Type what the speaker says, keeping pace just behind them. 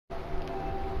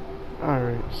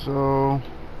Alright, so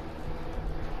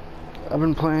I've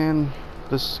been playing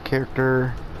this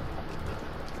character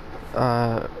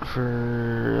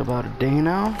for about a day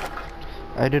now.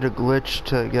 I did a glitch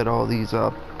to get all these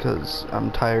up because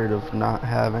I'm tired of not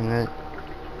having it,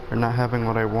 or not having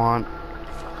what I want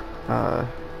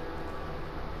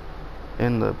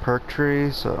in the perk tree,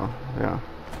 so yeah.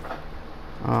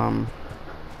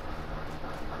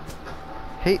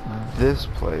 Hate this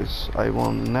place. I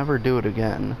will never do it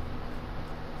again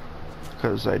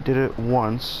because I did it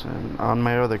once and on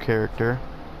my other character,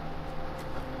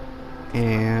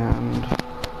 and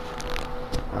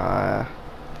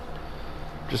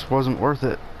just wasn't worth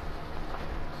it.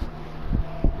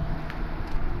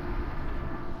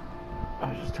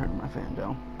 I just turned my fan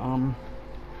down.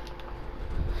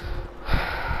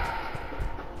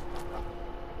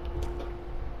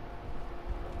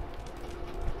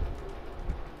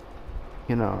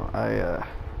 You know, I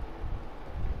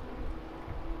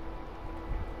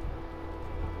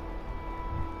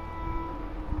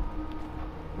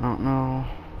don't know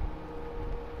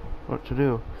what to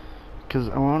do, because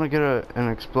I want to get an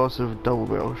explosive double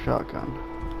barrel shotgun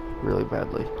really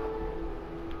badly,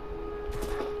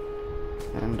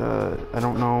 and I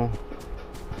don't know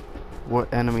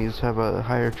what enemies have a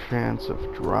higher chance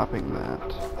of dropping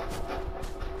that.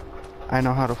 I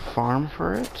know how to farm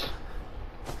for it.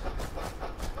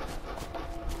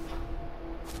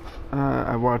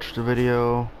 I watched a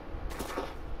video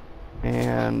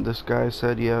and this guy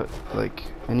said, yeah, like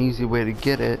an easy way to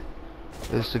get it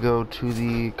is to go to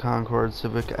the Concord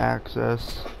Civic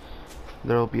Access.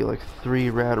 There'll be like 3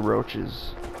 rad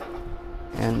roaches,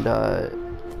 and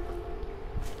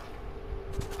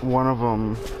one of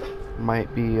them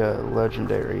might be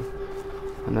legendary,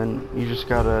 and then you just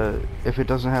gotta, if it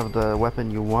doesn't have the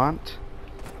weapon you want,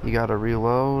 you gotta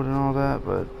reload and all that.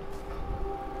 But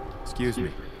excuse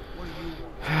me.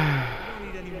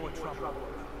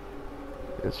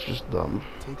 it's just dumb.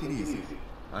 Take it easy.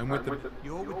 I'm with the...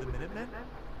 You're with the Minutemen?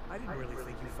 I didn't really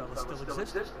think you fellas still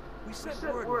existed. We sent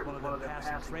word with one of them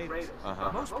passing traders.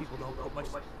 Most people don't put much...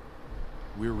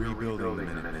 We're rebuilding the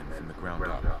Minutemen from the ground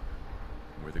up.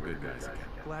 We're the good guys again.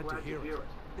 Glad to hear it.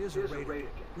 There's a raider.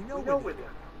 We know we're there.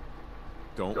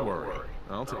 Don't worry.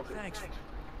 I'll take it. Thanks.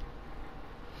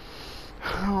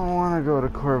 I don't want to go to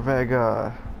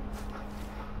Corvega.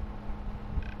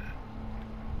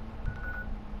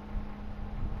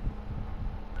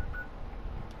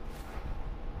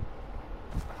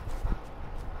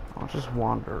 I'll just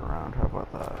wander around. How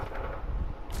about that?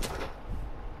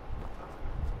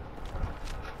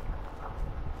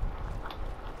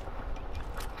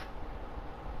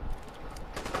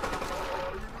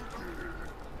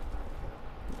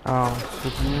 Oh,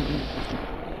 super mutant.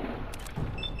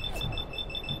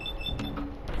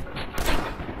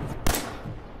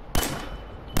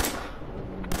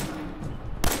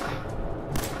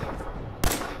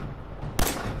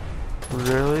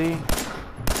 Really?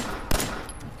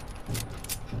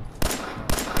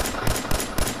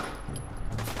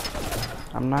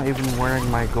 I'm not even wearing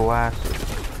my glasses,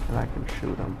 and I can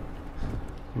shoot him.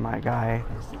 My guy.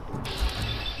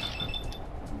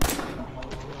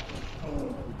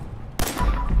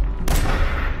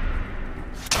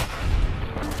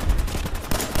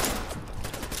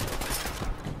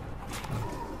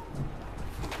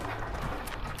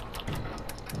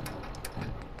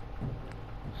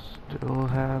 Still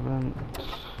haven't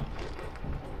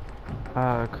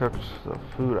cooked the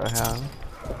food I have.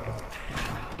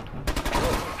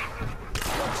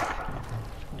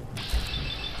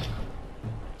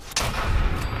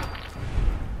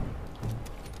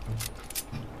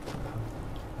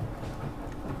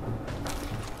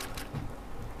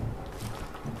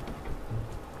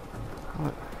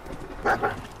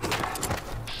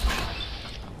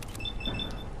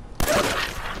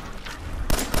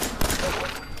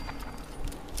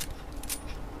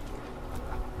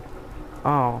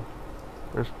 Oh,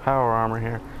 there's power armor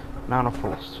here. Not a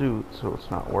full suit, so it's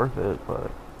not worth it,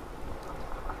 but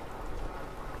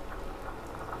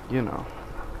you know,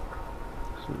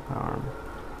 suit power armor.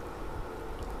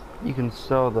 You can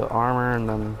sell the armor and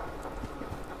then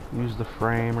use the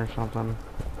frame or something.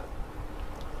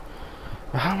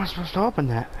 But how am I supposed to open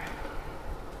that?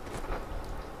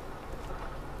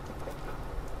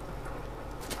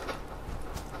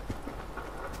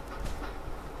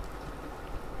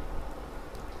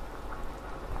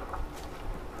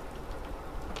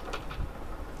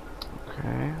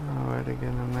 Okay, no way to get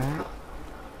in there.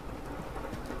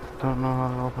 Don't know how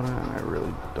to open it, and I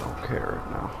really don't care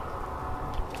right now.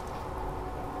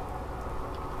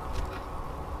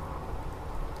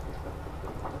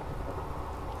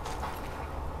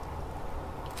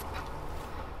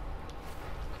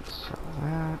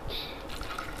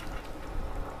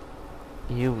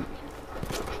 You.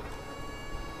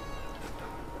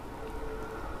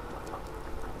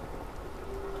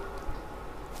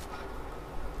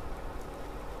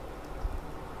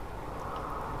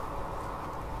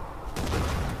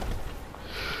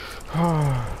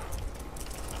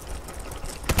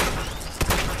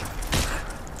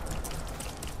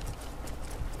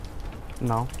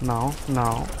 No, no,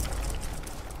 no.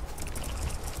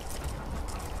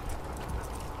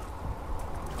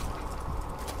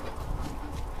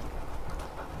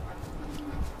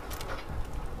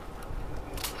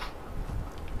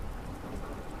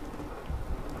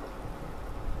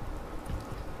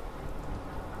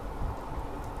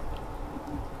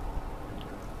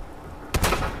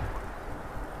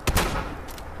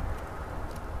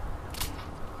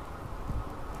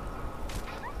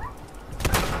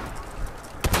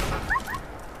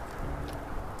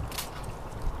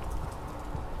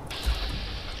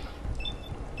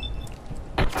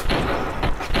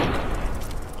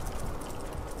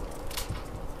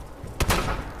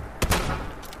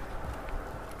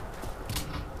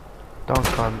 Dunk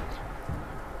hunt.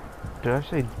 Did I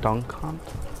say dunk hunt?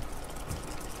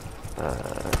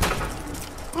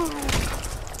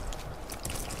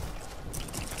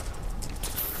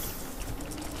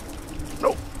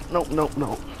 Nope, nope, nope,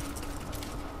 nope.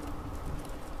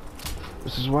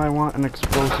 This is why I want an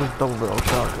explosive double barrel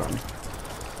shotgun.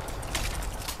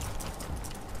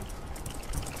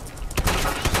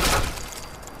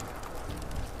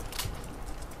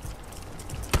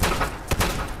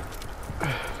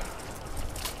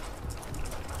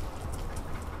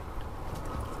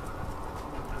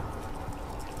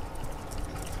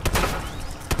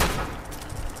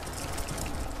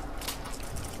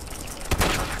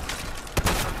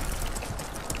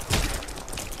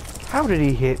 How did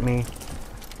he hit me?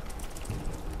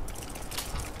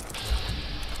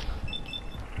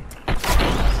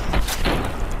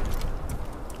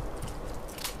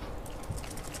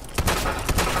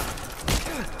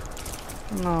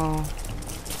 No.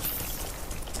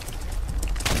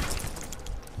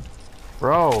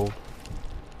 Bro.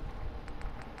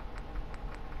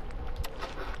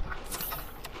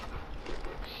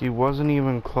 He wasn't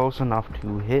even close enough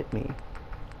to hit me.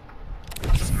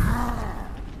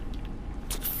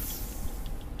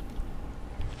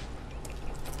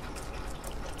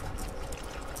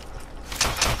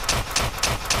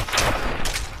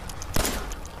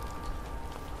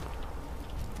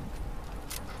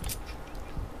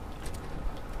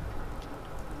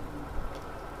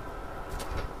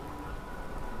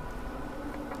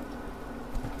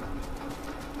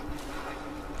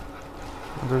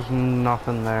 There's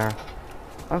nothing there.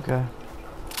 Okay.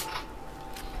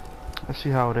 I see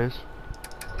how it is.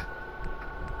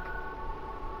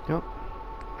 Yep.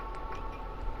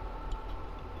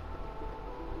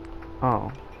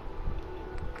 Oh.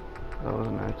 That was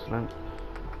an accident.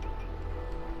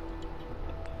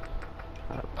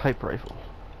 Pipe rifle.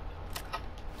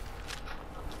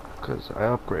 Because I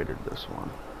upgraded this one.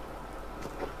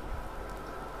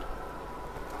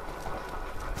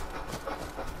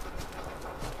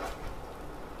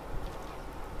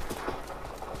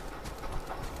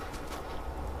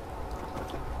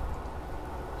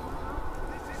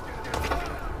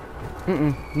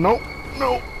 Nope.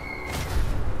 Nope.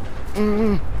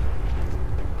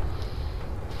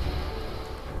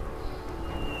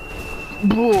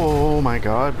 Oh my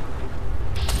god.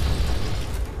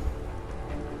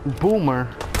 Boomer.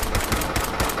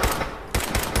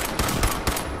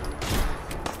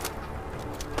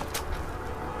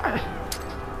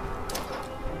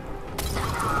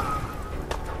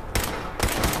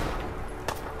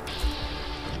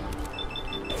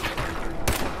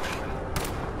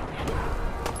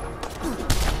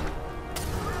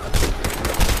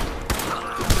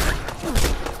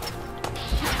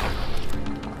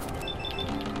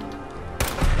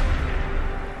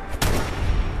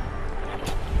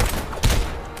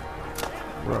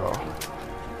 Bro,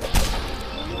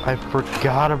 I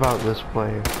forgot about this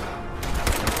place.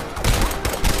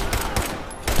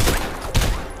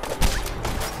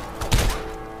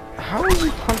 How is he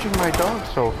punching my dog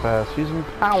so fast? He's in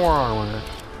power armor.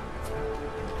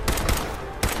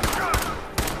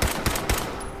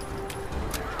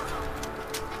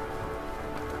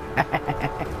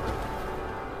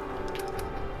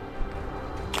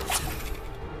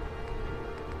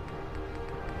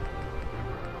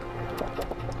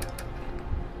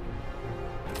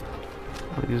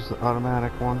 I'll use the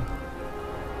automatic one.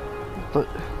 But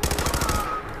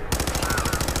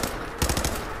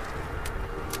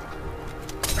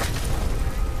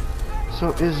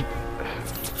so is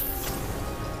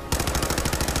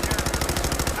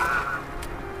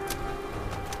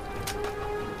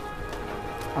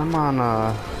I'm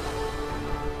on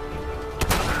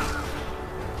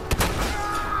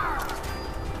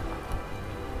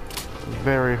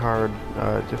very hard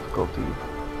difficulty.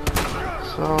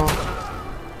 So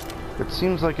it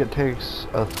seems like it takes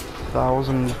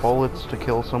 1,000 bullets to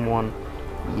kill someone.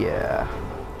 Yeah.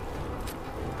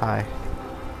 Hi.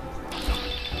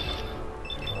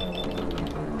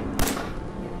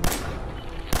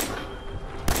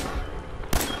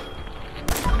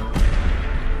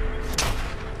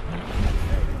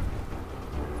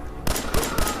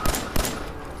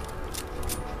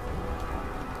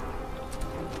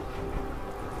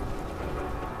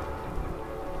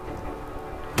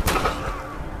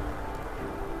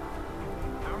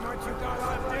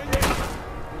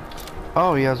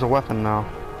 Oh, he has a weapon now.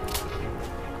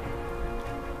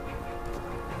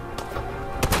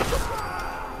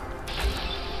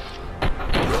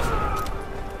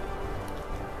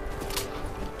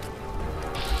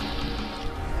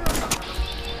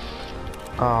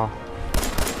 Oh.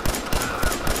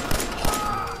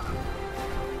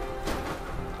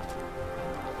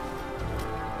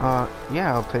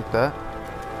 Yeah, I'll take that.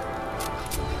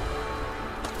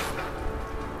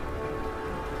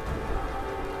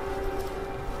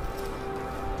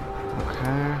 Okay.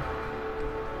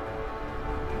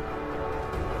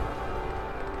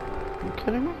 Are you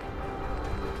kidding me?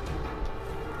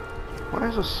 Why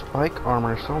is a spike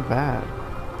armor so bad?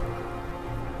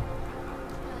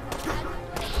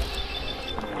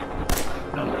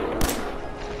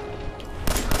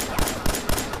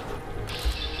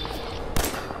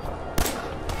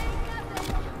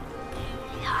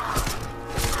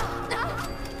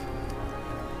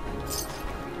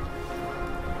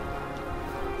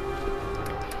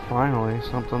 Finally,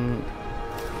 something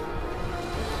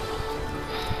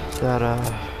that,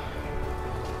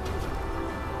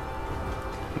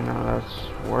 you know,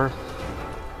 that's worth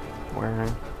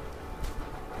wearing.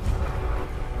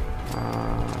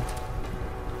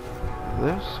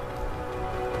 This?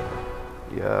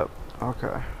 Yep,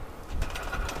 okay.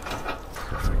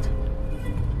 Perfect.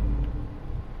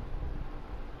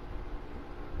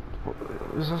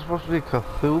 Is this supposed to be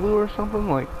Cthulhu or something?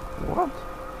 Like, what?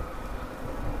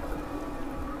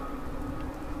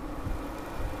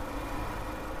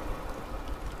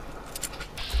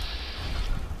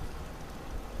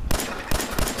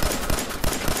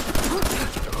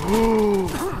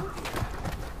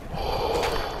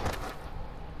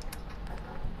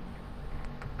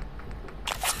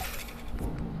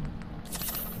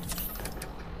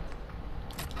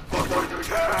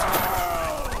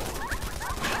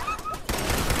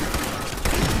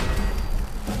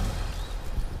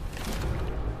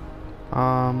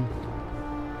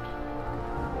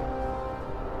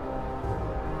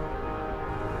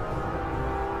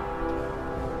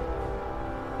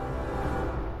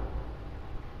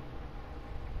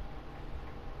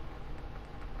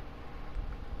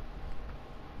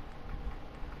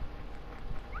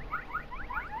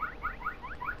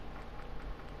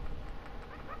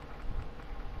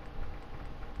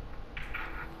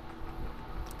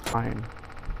 Fine.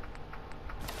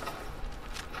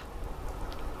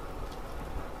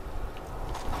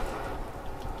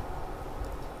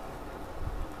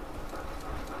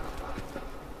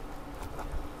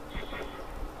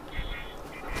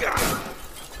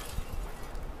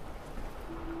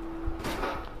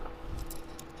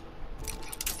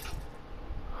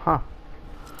 Huh.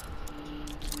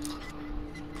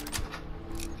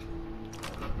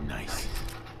 Nice.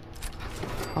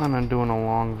 Plan on doing a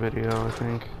long video, I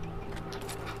think.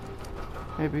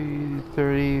 Maybe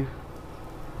 30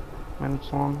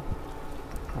 minutes long.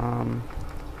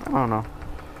 I don't know.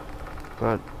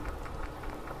 But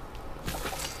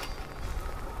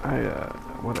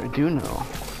what I do know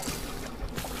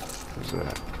is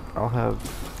that I'll have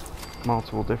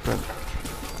multiple different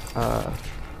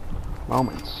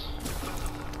moments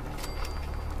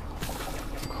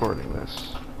recording this.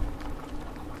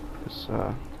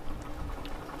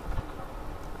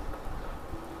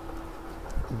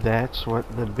 That's what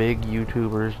the big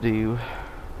YouTubers do.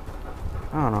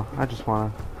 I don't know, I just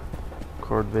want to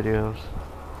record videos.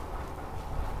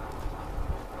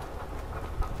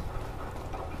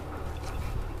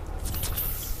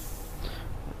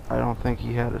 I don't think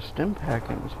he had a stim pack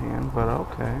in his hand, but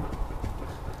okay.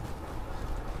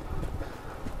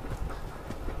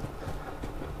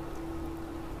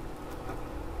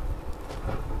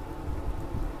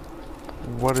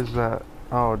 What is that?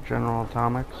 Oh, General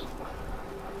Atomics?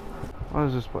 What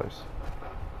is this place?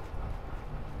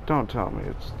 Don't tell me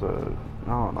it's the...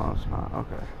 No, no, it's not.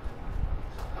 Okay.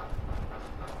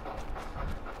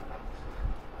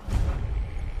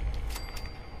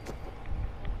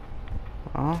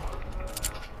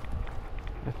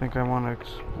 think I want to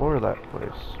explore that place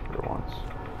for once.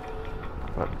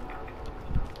 But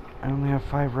I only have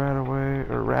 5 Radaway,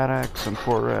 or Radax, and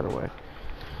 4 Radaway.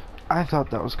 I thought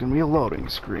that was going to be a loading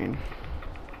screen.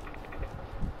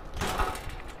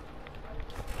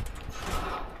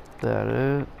 That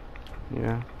it?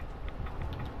 Yeah.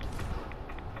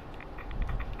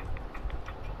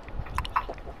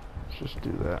 Let's just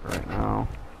do that right now.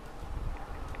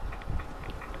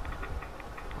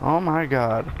 Oh my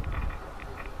god.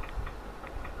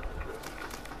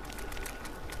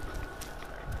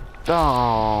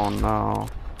 Oh no.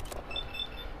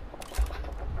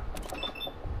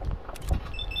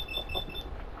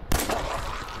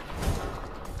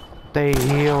 They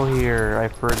heal here, I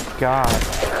forgot.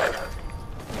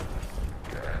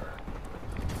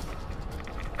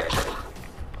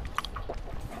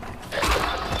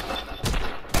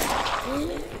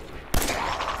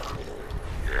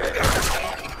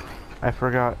 I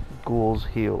forgot ghouls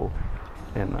heal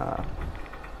in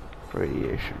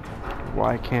radiation.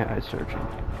 Why can't I search them?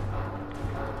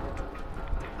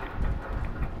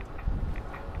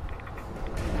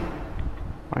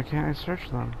 Why can't I search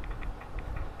them?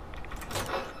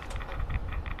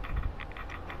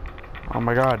 Oh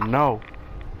my god, no!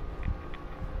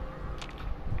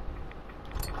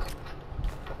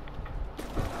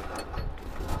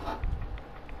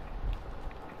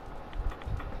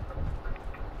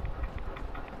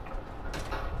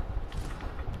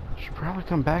 Should probably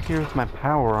come back here with my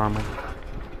power armor,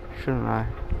 shouldn't I?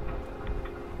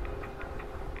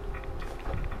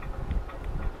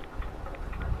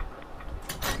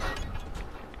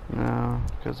 No,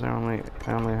 because I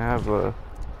only have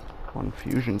one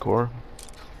fusion core.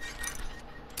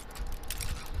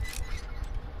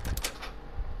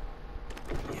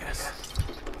 Yes.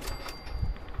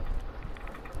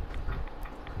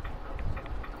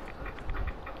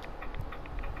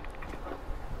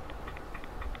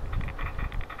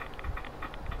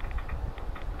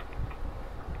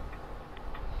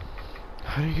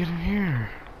 How do you get in here?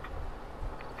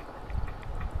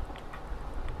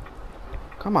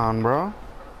 Come on, bro.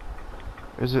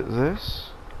 Is it this?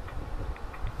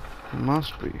 It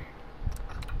must be.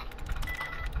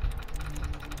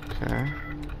 Okay.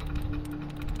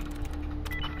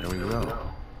 There we go.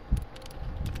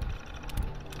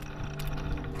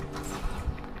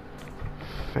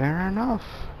 Fair enough.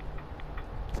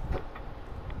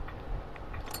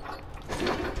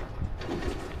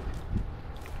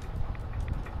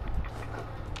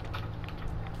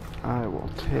 I will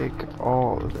take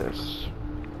all of this.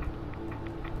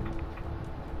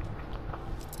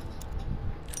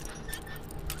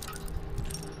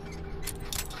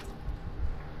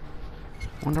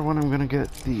 Wonder when I'm gonna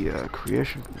get the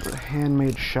the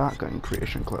handmade shotgun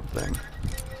creation club thing.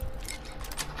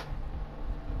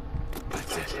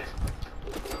 That's it.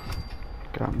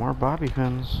 Got more bobby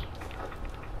pins.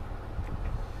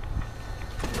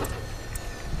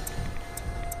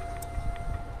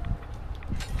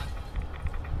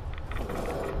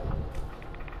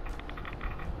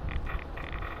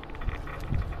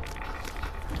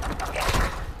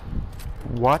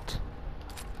 What?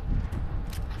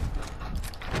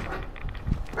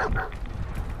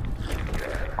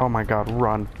 Oh my god,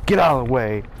 run. Get out of the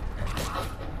way.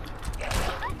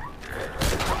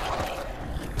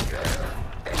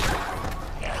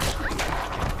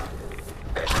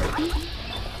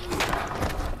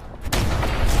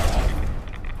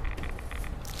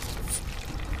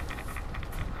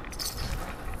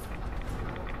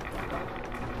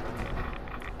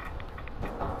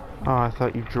 Oh, I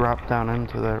thought you dropped down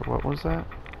into there. What was that?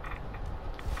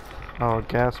 Oh, a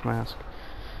gas mask.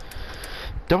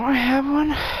 Don't I have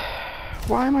one?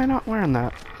 Why am I not wearing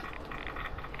that?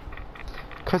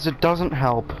 'Cause it doesn't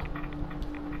help.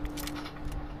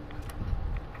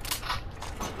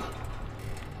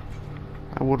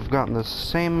 I would have gotten the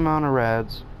same amount of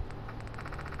rads.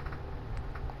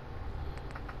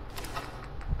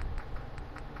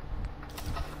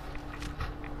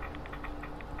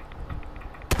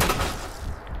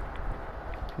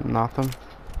 Nothing.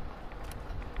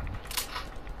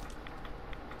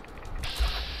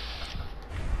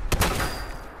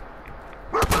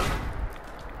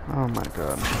 Oh my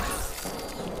god.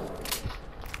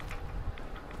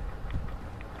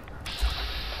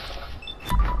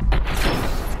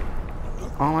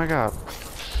 Oh my god.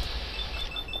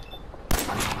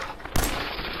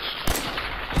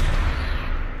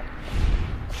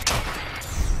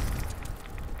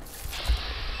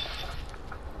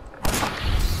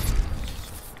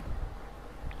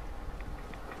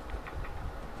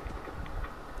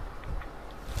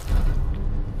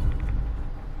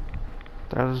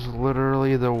 That is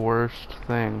literally the worst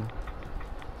thing.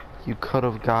 you could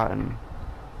have gotten.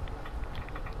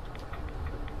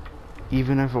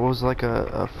 Even if it was like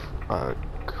a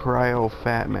cryo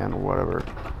fat man or whatever,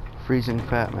 freezing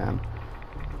fat man.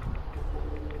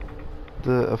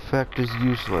 The effect is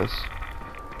useless.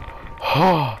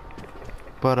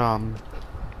 But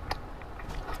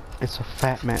it's a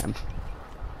fat man.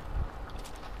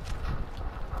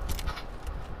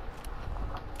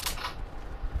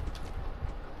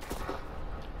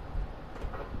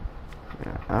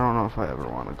 Yeah, I don't know if I ever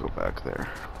want to go back there.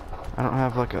 I don't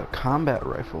have like a combat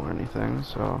rifle or anything,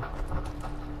 so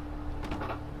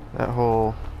that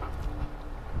whole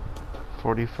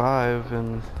 45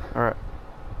 and alright.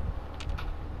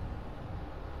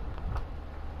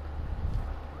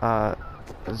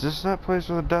 Is this that place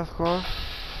with a death claw?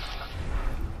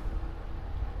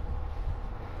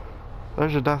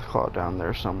 There's a death claw down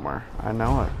there somewhere. I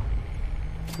know it.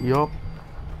 Yup.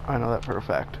 I know that for a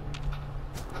fact.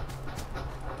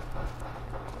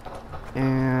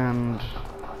 And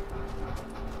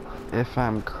if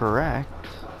I'm correct,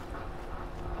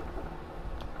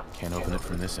 Can't open it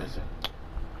from this end.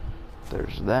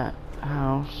 there's that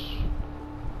house,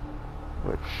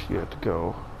 which you have to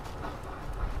go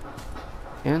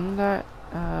in that,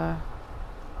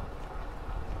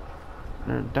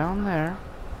 they're down there,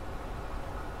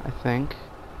 I think,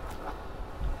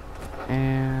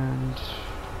 and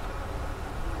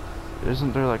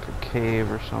isn't there like a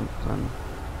cave or something?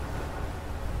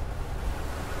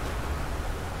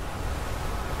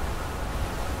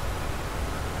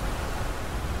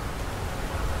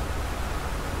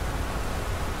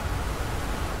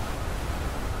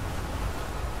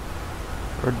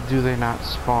 Or do they not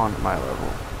spawn at my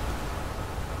level?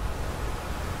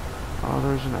 Oh,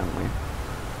 there's an enemy.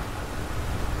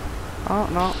 Oh,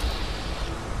 no.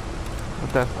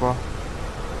 A death claw.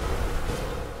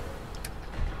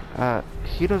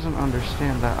 He doesn't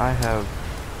understand that I have,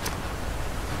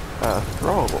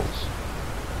 throwables.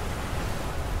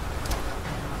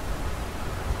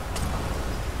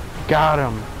 Got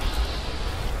him!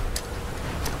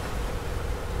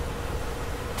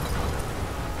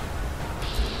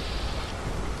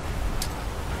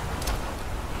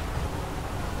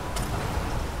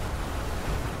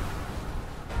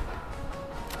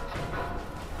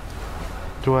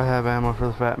 Do I have ammo for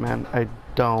the fat man? I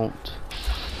don't.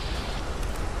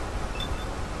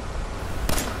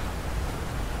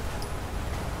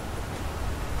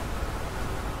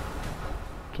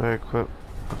 Do I equip?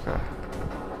 Okay.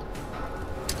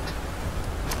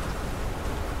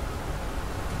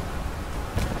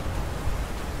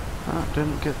 Oh,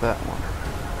 didn't get that one.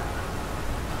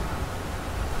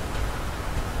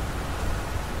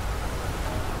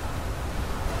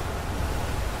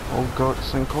 Old goat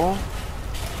sinkhole.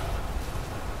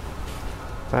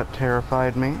 That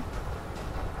terrified me.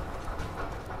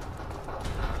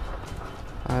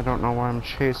 I don't know why I'm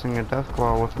chasing a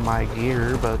deathclaw with my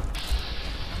gear, but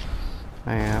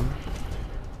I am.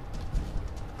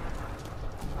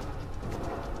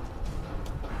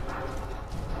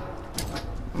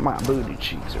 My booty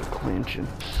cheeks are clenching.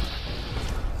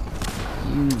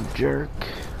 You jerk.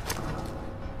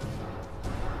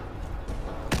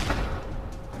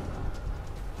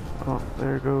 Oh,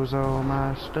 there goes all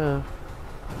my stuff.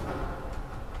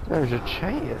 There's a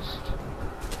chest.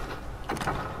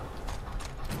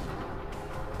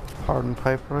 Hardened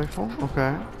pipe rifle,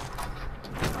 okay.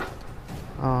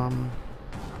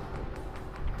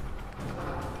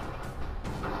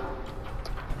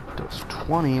 Does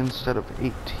 20 instead of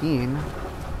 18. Or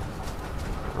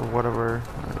whatever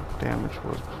damage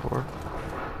was before.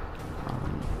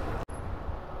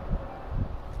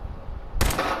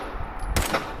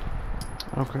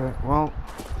 Okay, well,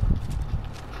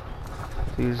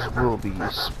 these will be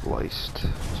spliced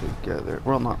together.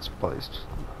 Well, not spliced.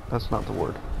 That's not the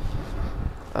word.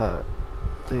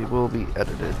 They will be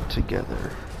edited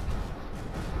together.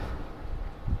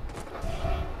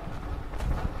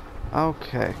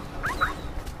 Okay.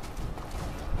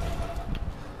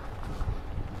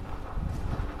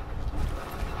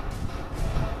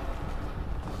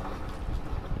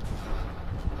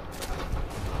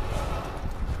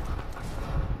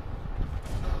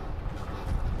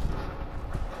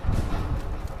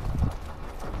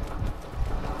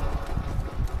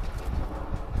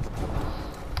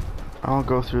 I'll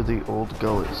go through the old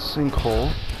gullet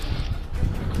sinkhole.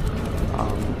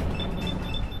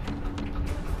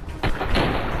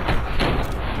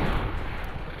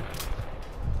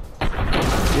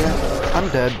 Yeah, I'm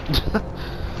dead.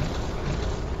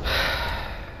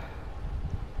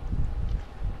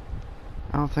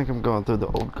 I don't think I'm going through the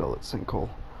old gullet sinkhole.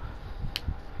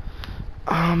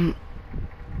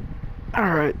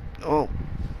 Alright, well,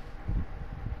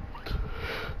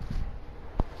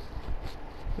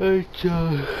 Alright,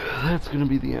 that's gonna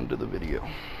be the end of the video.